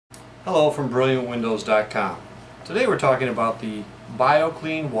Hello from BrilliantWindows.com. Today we're talking about the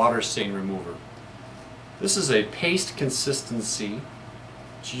BioClean water stain remover. This is a paste consistency.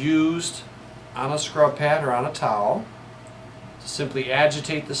 It's used on a scrub pad or on a towel to simply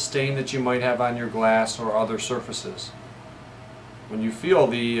agitate the stain that you might have on your glass or other surfaces. When you feel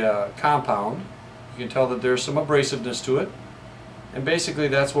the compound, you can tell that there's some abrasiveness to it, and basically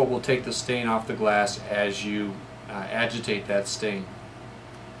that's what will take the stain off the glass as you agitate that stain.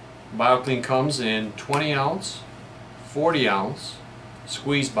 BioClean comes in 20 ounce, 40 ounce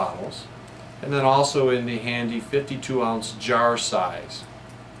squeeze bottles, and then also in the handy 52 ounce jar size.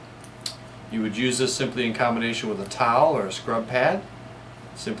 You would use this simply in combination with a towel or a scrub pad.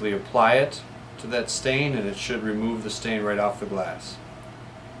 Simply apply it to that stain and it should remove the stain right off the glass.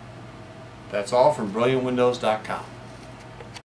 That's all from BrilliantWindows.com.